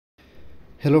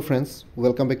Hello friends,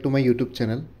 welcome back to my YouTube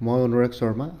channel. মই অনুৰাগ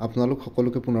শৰ্মা আপোনালোক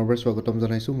সকলোকে পুনৰবাৰ স্বাগতম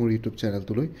জনাইছো মোৰ YouTube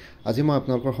চেনেলটোলৈ। আজি মই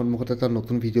আপোনালোকৰ সন্মুখত এটা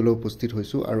নতুন ভিডিঅ' লৈ উপস্থিত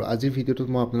হৈছো আৰু আজিৰ ভিডিঅ'টোত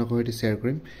মই আপোনালোকৰ সৈতে শ্বেয়াৰ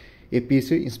কৰিম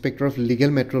APSC ইন্সপেক্টৰ অফ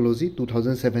লিগেল মেট্ৰলজি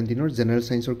 2017 ৰ জেনাৰেল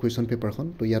সায়েন্সৰ কোৱেশ্চন পেপাৰখন।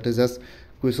 তো ইয়াতে জাস্ট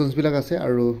কোৱেশ্চনছ বিলাক আছে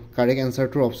আৰু কাৰেক্ট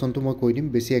আনসাৰটোৰ অপচনটো মই কৈ দিম।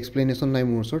 বেছি এক্সপ্লেনেশ্যন নাই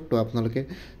মোৰ ওচৰত। তো আপোনালোকে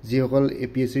যিসকল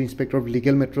APSC inspector of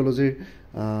legal মেট্ৰলজিৰ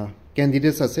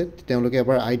candidates আছে তেওঁলোকে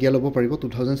এবাৰ আইডিয়া ল'ব পাৰিব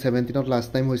 2017 ত লাষ্ট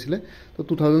টাইম হৈছিলে। তো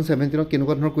 2017 ত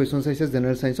কেনেকুৱা ধৰণৰ কোৱেশ্চনছ আহিছে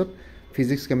জেনাৰেল সায়েন্সত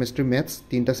ফিজিক্স কেমিষ্ট্ৰি মেথছ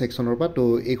তিনটা সেকশনৰ পৰা। তো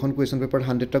এইখন কোৱেশ্চন পেপাৰ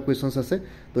 100টা কোৱেশ্চনছ আছে।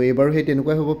 তো এবাৰো সেই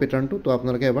তেনেকুৱাই হ'ব প্যাটাৰ্নটো। তো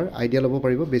আপোনালোকে এবাৰ আইডিয়া ল'ব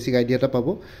পাৰিব, বেসিক আইডিয়া এটা পাব।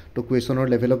 তো কোৱেশ্চনৰ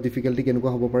লেভেল অফ ডিফিকাল্টি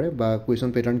কেনেকুৱা হ'ব পাৰে বা কোৱেশ্চন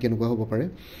প্যাটাৰ্ন কেনেকুৱা হ'ব পাৰে।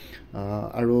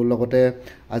 আৰু লগতে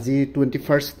আজি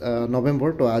 21 নৱেম্বৰ।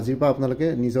 তো আজিৰ পৰা আপোনালোকে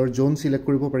নিজৰ জোন সিলেক্ট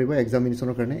কৰিব পাৰিব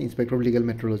এক্সামিনেশ্যনৰ কাৰণে ইন্সপেক্টৰ অফ লিগেল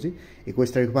মেট্ৰলজি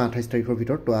 21 তাৰিখ পৰা 28 তাৰিখৰ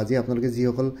ভিতৰত। তো আজি আপোনালোকে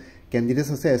যিসকল ক্যান্ডিডেটস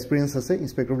আছে এক্সপিৰিয়েন্স আছে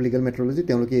ইন্সপেক্টৰ অফ লিগেল মেট্ৰলজি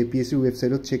তেওঁলোকে APSC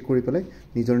ৱেবছাইটত চেক কৰি পেলাই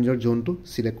নিজৰ জোনটো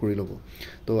সিলেক্ট কৰি ল'ব।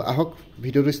 তো আহক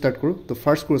ভিডিঅ'টো ষ্টাৰ্ট কৰোঁ। তো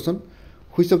first question,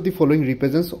 which of the following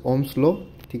ৰিপ্ৰেজেন্টস ohms law?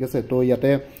 ঠিক আছে। তো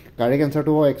ইয়াতে কাৰেক্ট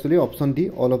আনসাৰটো হ'ব actually option D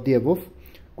all of the above.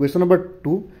 Question number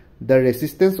 2, the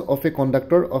resistance of a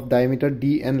conductor of diameter d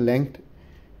and length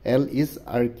L is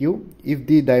RQ. If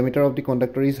the diameter of the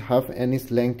conductor is half and its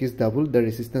length is double, the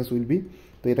resistance will be.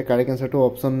 So এটা correct answer to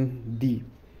option D.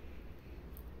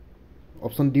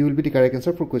 Option D will be the correct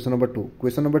answer for question number 2.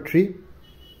 Question number 3,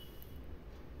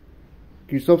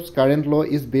 Kirchhoff's current law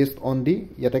is based on the.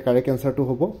 Yata correct answer to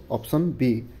hobo option B,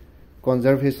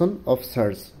 conservation of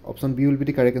charge. Option B will be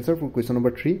the correct answer for question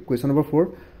number 3. Question number 4,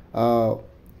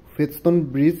 Wheatstone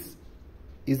bridge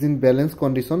is in balance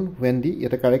condition when the.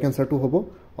 Yata correct answer to hobo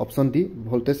option D,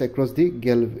 voltage across the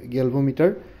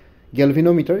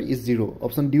galvanometer is 0.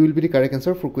 Option D will be the correct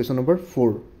answer for question number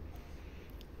 4.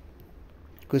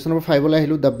 Question number 5 ola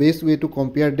hilu, the best way to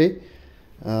compare the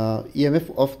EMF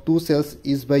of two cells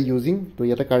is by using. To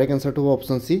yata correct answer to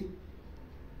option C,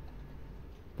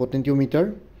 potentiometer.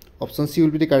 Option C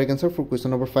will be the correct answer for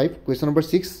question number 5. Question number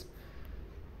 6,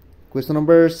 question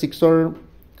number 6 or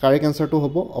correct answer to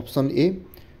hobo option A,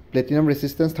 platinum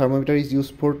resistance thermometer is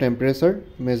used for temperature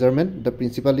measurement. The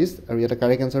principle is. Aru yata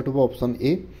correct answer to option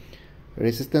A,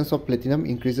 resistance of platinum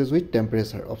increases with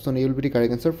temperature. Option A will be the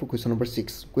correct answer for question number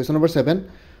 6. Question number 7,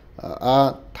 a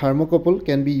thermocouple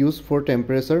can be used for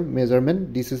temperature measurement.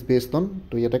 This is based on.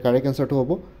 To yata correct answer to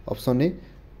hobo option A,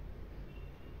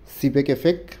 Seebeck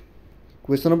effect.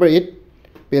 Question number 8,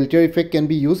 Peltier effect can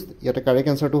be used. Yata correct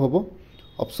answer to hobo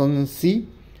option C,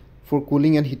 for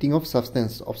cooling and heating of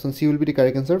substance. Option C will be the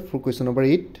correct answer for question number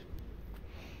 8.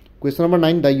 Question number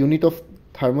 9, the unit of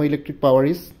thermoelectric power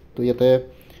is. To yata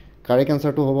correct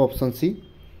answer to hobo option C.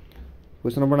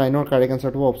 Question number 9 or correct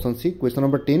answer to option C. Question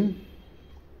number 10,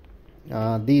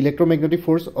 the electromagnetic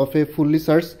force of a fully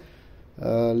charged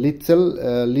lead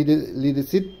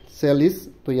acid cell is.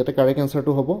 To yata correct answer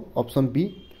to hobo option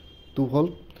B, 2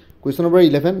 volt. Question number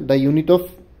 11, the unit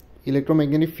of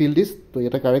electromagnetic field is. To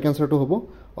yata correct answer to hobo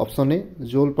option A,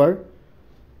 joule per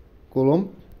coulomb.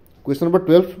 Question number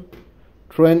 12,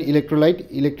 through an electrolyte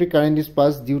electric current is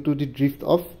passed due to the drift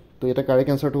of. To yata correct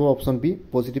answer to option B,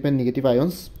 positive and negative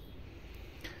ions.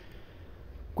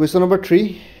 Question number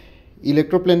 3,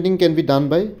 electroplanting can be done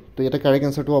by. To yata correct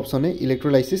answer to option A,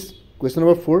 electrolysis. Question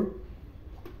number 4,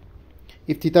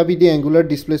 if theta be the angular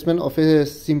displacement of a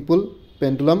simple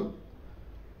pendulum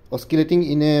oscillating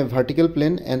in a vertical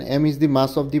plane and m is the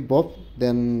mass of the bob,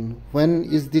 then when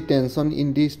is the tension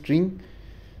in the string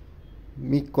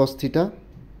me cos theta?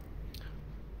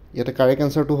 Yata correct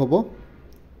answer to hobo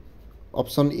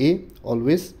option A,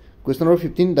 always. Question number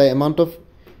 15, the amount of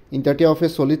inertia of a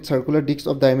solid circular disc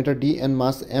of diameter d and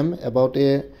mass m about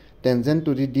a tangent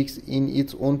to the disc in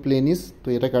its own plane is.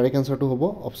 To yata correct answer to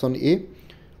hobo option A.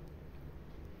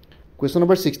 Question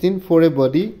number 16, for a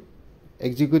body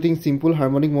executing simple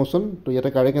harmonic motion. To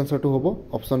yata correct answer to hobo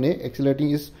option A,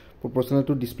 accelerating is proportional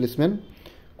to displacement.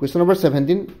 Question number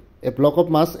 17, a block of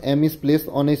mass m is placed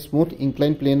on a smooth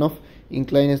inclined plane of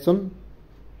inclination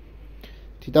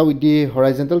theta with the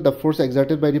horizontal. The force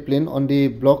exerted by the plane on the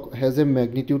block has a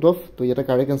magnitude of. To yata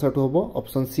correct answer to hobo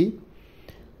option C.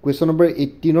 Question number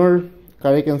 18 or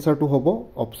correct answer to hobo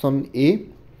option A.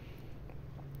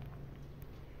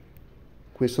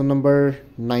 Question number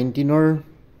 19 or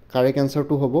correct answer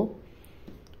to hobo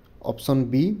option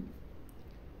B.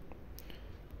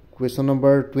 Question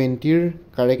number 20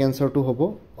 correct answer to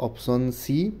hobo option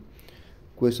C.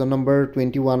 Question number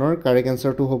 21 or correct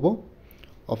answer to hobo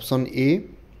option A.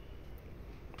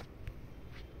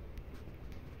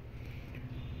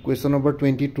 Question number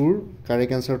 22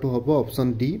 correct answer to hobo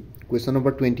option D. Question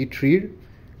number 23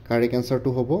 correct answer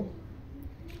to hobo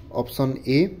option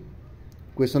A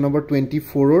question number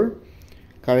 24 ৰ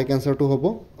correct আনসাৰটো হ'ব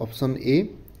option A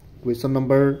question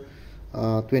number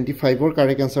 25 ৰ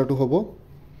correct আনসাৰটো হ'ব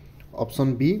option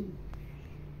B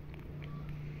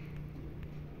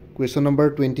question number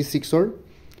 26 ৰ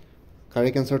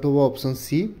correct আনসাৰটো হ'ব option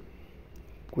সি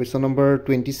question number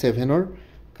 27 ৰ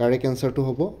correct আনসাৰটো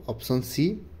হ'ব option সি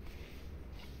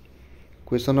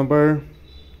question number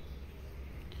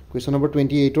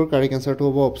 28 ৰ correct আনসাৰটো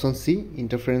হ'ব option C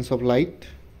ইন্টাৰফাৰেন্স of light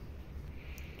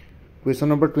question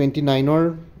number 29 ৰ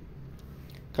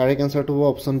কাৰেক্ট আনসাৰটো হ'ব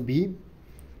অপশন বি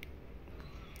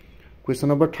কুৱেশ্যন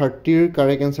নম্বৰ 30 ৰ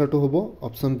কাৰেক্ট আনসাৰটো হ'ব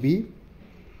অপশন বি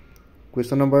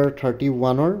কুৱেশ্যন নম্বৰ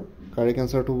 31 ৰ কাৰেক্ট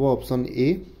আনসাৰটো হ'ব option A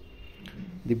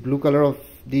the blue color of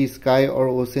the sky or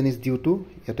ocean is due to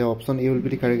yate option A will be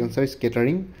the correct answer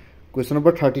scattering question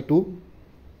number 32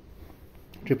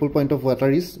 triple point of water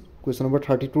is question number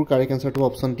 32 correct answer to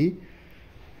option D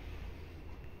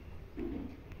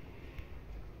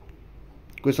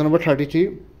question number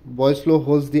 33 Boyle's law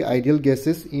holds the ideal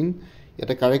gases in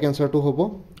yate correct answer to hobo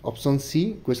option C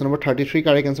question number 33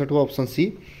 correct answer to option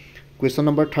C question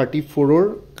number 34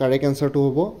 or correct answer to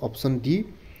hobo option D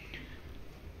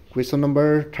question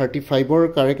number 35 or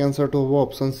correct answer to hobo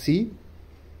option C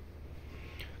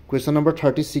question number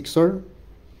 36 or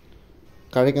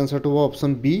correct answer to hobo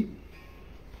option B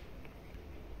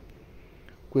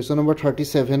question number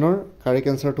 37 or correct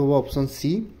answer to hobo option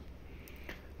C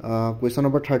question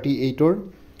number 38 or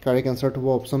correct answer to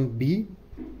hobo option B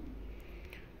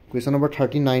question number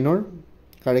 39 or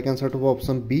correct answer to hobo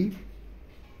option B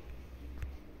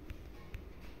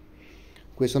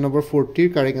question number 40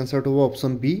 correct answer to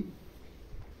option B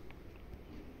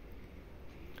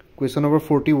question number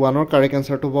 41 or correct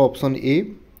answer to option A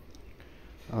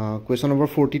question number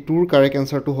 42 correct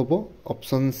answer to hobo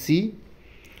option C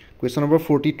question number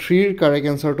 43 correct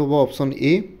answer to option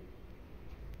A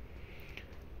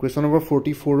question number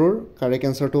 44 or correct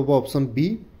answer to option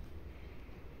B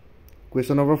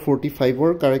question number 45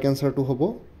 or correct answer to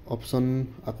hobo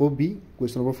option ako B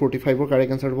question number 45 or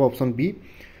correct answer to option B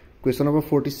question number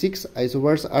 46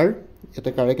 isomers are yet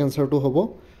a correct answer to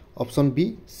hobo option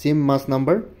B same mass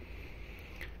number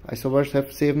isomers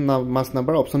have same mass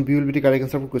number option B will be the correct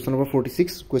answer for question number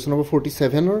 46 question number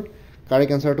 47 or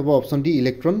correct answer to option D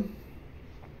electron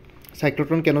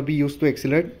cyclotron cannot be used to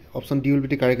accelerate option D will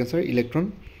be the correct answer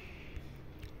electron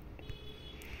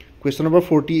question number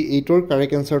 48 or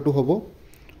correct answer to hobo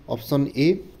option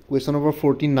A question number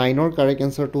 49 or correct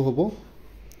answer to hobo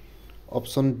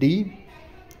option D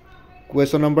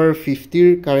question number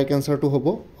 50 correct answer to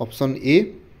hobo option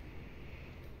A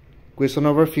question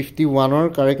number 51 or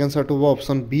correct answer to hobo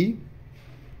option B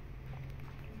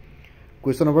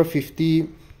question number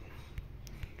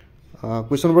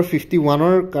 51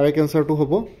 or correct answer to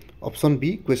hobo option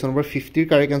B question number 50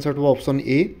 correct answer to option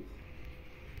A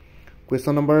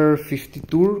question number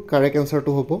 52 correct answer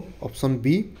to hobo option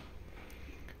B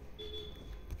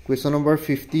question number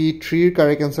 53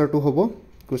 correct answer to hobo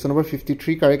question number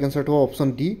 53 correct answer to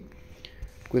option D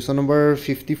question number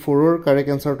 54 correct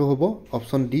answer to hobo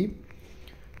option D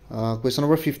question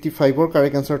number 55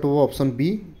 correct answer to option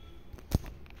B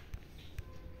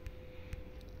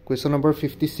question number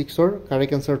 56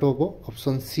 correct answer to hobo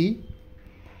option C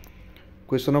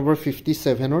question number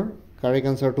 57 correct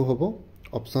answer to hobo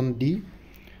option D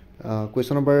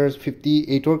question number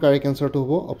 58 correct answer to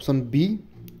hobo option B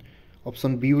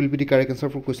option B will be the correct answer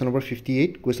for question number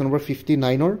 58 question number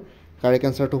 59 or correct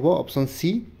answer to hobo option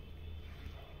C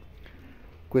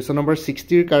question number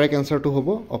 60 correct answer to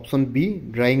hobo option B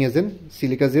drying agent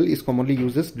silica gel is commonly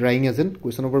used as drying agent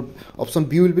question number option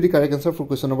B will be the correct answer for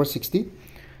question number 60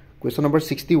 question number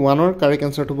 61 or correct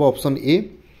answer to hobo option A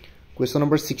question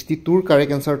number 62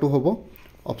 correct answer to hobo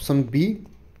option B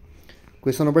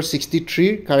question number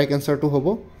 63 correct answer to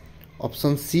hobo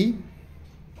option C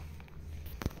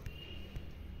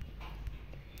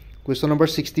question number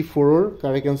 64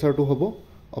 correct answer to hobo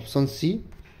option C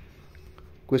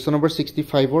question number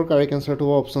 65 correct answer to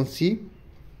option C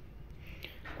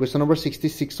question number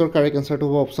 66 correct answer to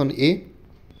option A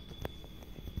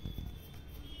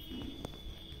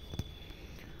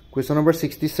question number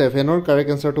 67 correct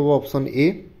answer to option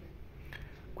A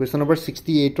question number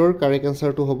 68 correct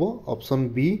answer to hobo option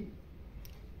B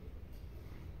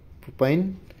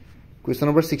fine question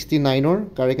number 69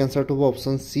 correct answer to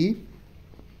option C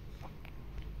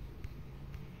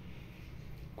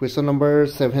question number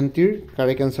 70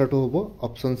 correct answer to hobo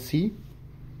option C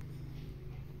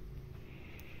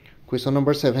question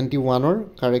number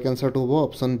 71 correct answer to hobo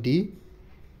option D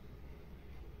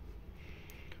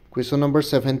question number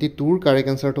 72 correct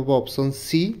answer to hobo option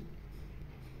C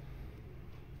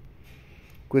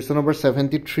Question number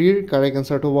 73 correct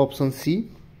answer to option C.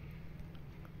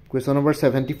 Question number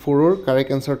 74 correct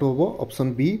answer to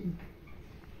option B.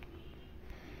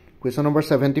 Question number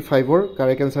 75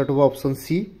 correct answer to option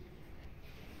C.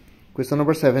 Question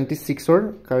number 76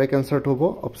 correct answer to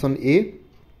option A.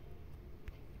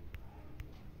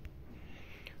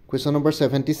 Question number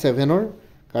 77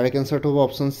 correct answer to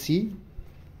option C.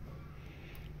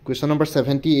 Question number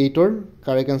 78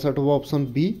 correct answer to option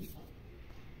B.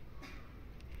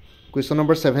 Question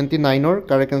number 79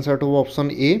 correct answer to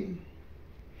option A.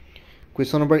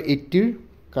 Question number 80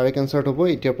 correct answer to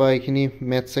etia pa ekhini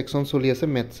math section choli ase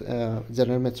math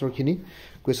general maths or khini.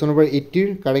 Question number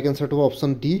 80 correct answer to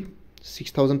option D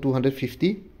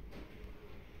 6250.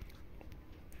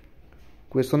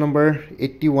 Question number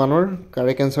 81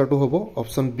 correct answer to hobo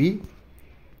option B.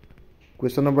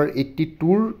 Question number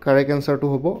 82 correct answer to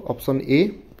hobo option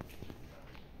A.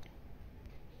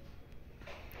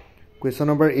 Question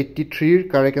number 83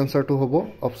 correct answer to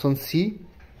hobo option C.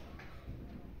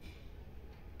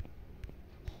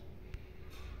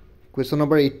 Question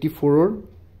number 84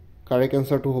 correct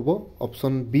answer to hobo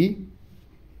option B.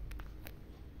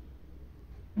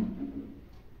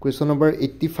 Question number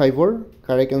 85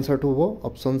 correct answer to hobo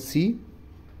option C.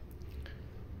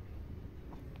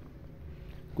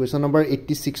 Question number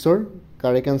 86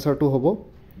 correct answer to hobo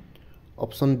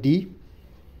option D.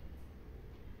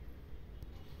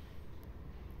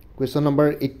 Question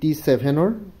number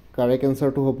 87 correct answer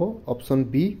to hobo option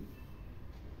B.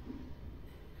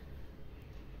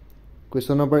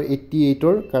 Question number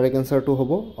 88 correct answer to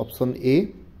hobo option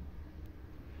A.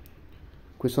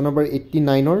 Question number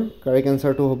 89 correct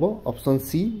answer to hobo option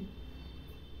C.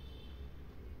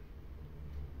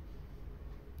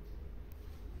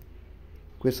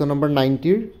 Question number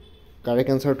 90 correct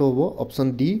answer to hobo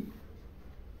option D.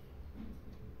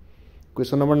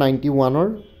 Question number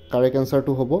 91 correct answer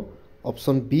to hobo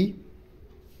option B.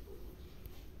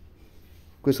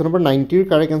 Question number 90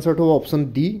 correct answer to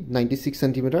option D 96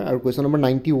 cm and question number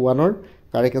 91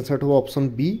 correct answer to option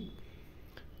B.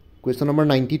 Question number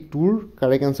 92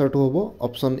 correct answer to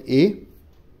option A.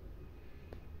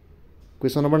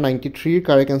 Question number 93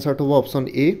 correct answer to option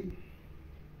A.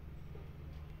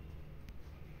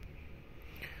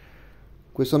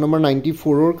 Question number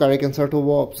 94 correct answer to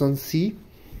option C.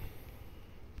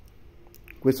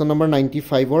 Question number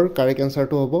 95 correct answer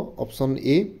to option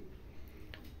A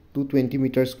 220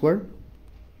 meter square.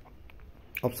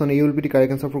 Option A will be the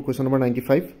correct answer for question number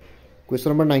 95.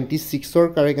 Question number 96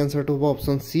 correct answer to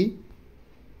option C.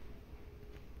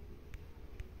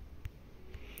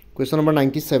 Question number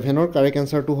 97 correct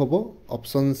answer to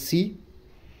option C.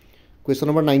 Question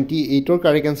number 98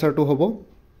 correct answer to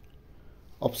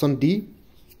option D.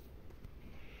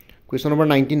 Question number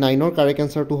 99 correct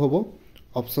answer to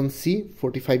option C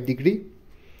 45 degree.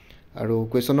 And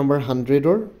question number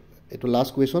 100 it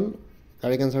last question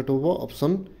correct answer to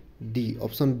option D.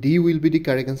 Option D will be the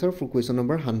correct answer for question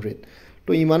number 100.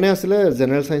 To imane asile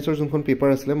general science or jonkhon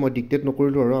paper asile moi dictate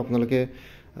nokorilu aru apnaloke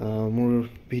mur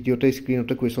video te screen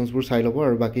te questions bur sai lobo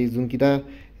aru baki jun kita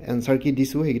answer ki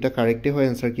disu he kita correct hoy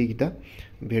answer ki kita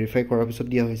verify korar pisot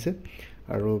dia hoise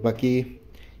aru baki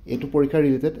etu porikha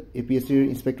related APSC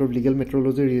inspector of legal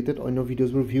metrology related onno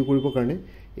videos bur view koribo karone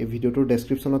এই ভিডিওটোৰ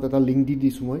ডেসক্ৰিপচনত এটা link দি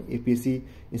দিছো মই APSC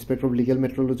inspector of legal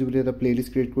মেট্ৰলজি বুলি এটা playlist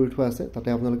create কৰি থোৱা আছে তাতে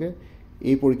আপোনালোকে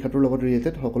এই পৰীক্ষাটোৰ লগত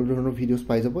ৰিলেটেড সকলো ধৰণৰ ভিডিওছ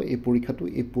পাই যাব এই পৰীক্ষাটো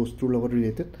এই পোষ্টটোৰ লগত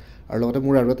ৰিলেটেড আৰু লগতে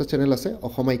মোৰ আৰু এটা চেনেল আছে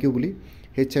অসম আইকিউ বুলি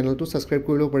সেই চেনেলটো সাবস্ক্ৰাইব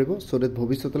কৰি ল'ব পাৰিব সো দ্যাট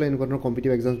ভৱিষ্যতলৈ এনেকুৱা ধৰণৰ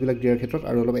কম্পিটিটিভ এক্সামছ বিলাক দিয়াৰ ক্ষেত্ৰত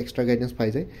আৰু অলপ এক্সট্ৰা গাইডেন্স পাই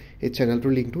যায় এই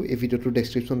চেনেলটোৰ লিংকটো এই ভিডিওটোৰ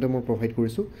ডেসক্ৰিপচনতে মই প্ৰভাইড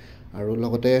কৰিছো আৰু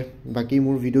লগতে বাকি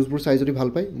মোৰ ভিডিওছবোৰ চাই যদি ভাল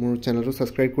পায় মোৰ চেনেলটো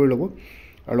সাবস্ক্ৰাইব কৰি ল'ব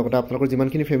আৰু লগতে আপোনালোকৰ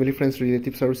যিমানখিনি ফ্যামিলি ফ্ৰেন্ডছ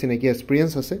ৰিলেটিভছ আৰু চিনাকি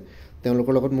এক্সপেৰিয়েন্স আছে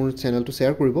তেওঁলোকৰ লগত মোৰ চেনেলটো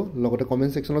শেয়াৰ কৰিব লগতে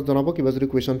কমেন্ট সেকশনত জনাব কিবা যদি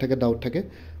কোৱেশ্চন থাকে ডাউট থাকে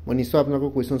মই নিশ্চয় আপোনালোকৰ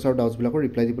কোৱেশ্চনছ আৰু ডাউটছ বিলাকৰ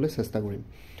ৰিপ্লাই দিবলৈ চেষ্টা কৰিম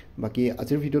বাকি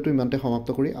আজিৰ ভিডিওটো ইমানতে সমাপ্ত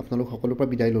কৰি আপোনালোক সকলোৰ পৰা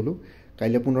বিদায় ললো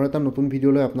কাইলে পুনৰ এটা নতুন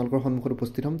ভিডিও লৈ আপোনালোকৰ সন্মুখত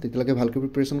উপস্থিত হ'ম তেতিয়ালৈকে ভালকৈ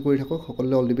প্ৰিপাৰেচন কৰি থাকক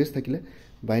সকলোলৈ অল দি বেষ্ট থাকিলে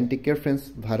বাই and tech care friends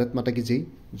Bharat মাতা কি জয়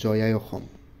জয় আই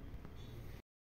অসম